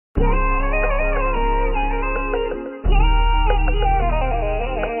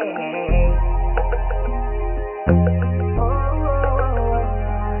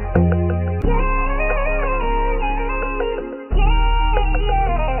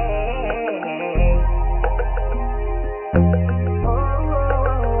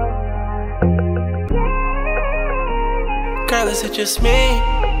is it just me?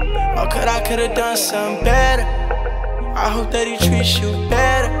 Or could've done something better? I hope that he treats you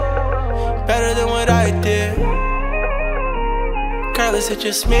better, better than what I did. Girl, is it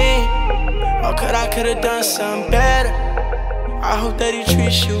just me? Or could've done something better? I hope that he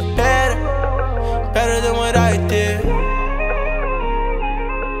treats you better, better than what I did.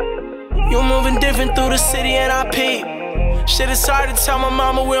 You moving different through the city and I peep. Shit, it's hard to tell my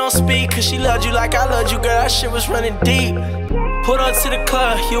mama we don't speak, cause she loved you like I loved you, girl, that shit was running deep. Pulled up to the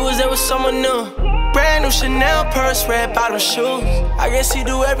club, you was there with someone new. Brand new Chanel purse, red bottom shoes. I guess he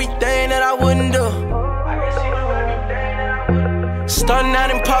do everything that I wouldn't do. Starting out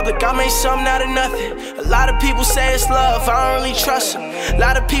in public, I made something out of nothing. A lot of people say it's love, I don't really trust them. A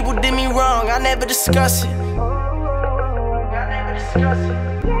lot of people did me wrong, I never discuss it.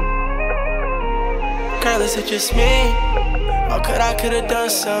 Girl, is it just me? Or could've done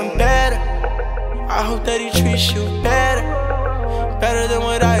something better? I hope that he treats you better, better than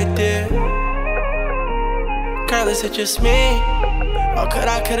what I did. Girl, is it just me? Or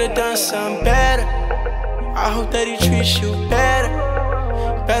could've done something better? I hope that he treats you better,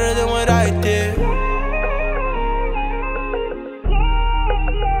 better than what I did.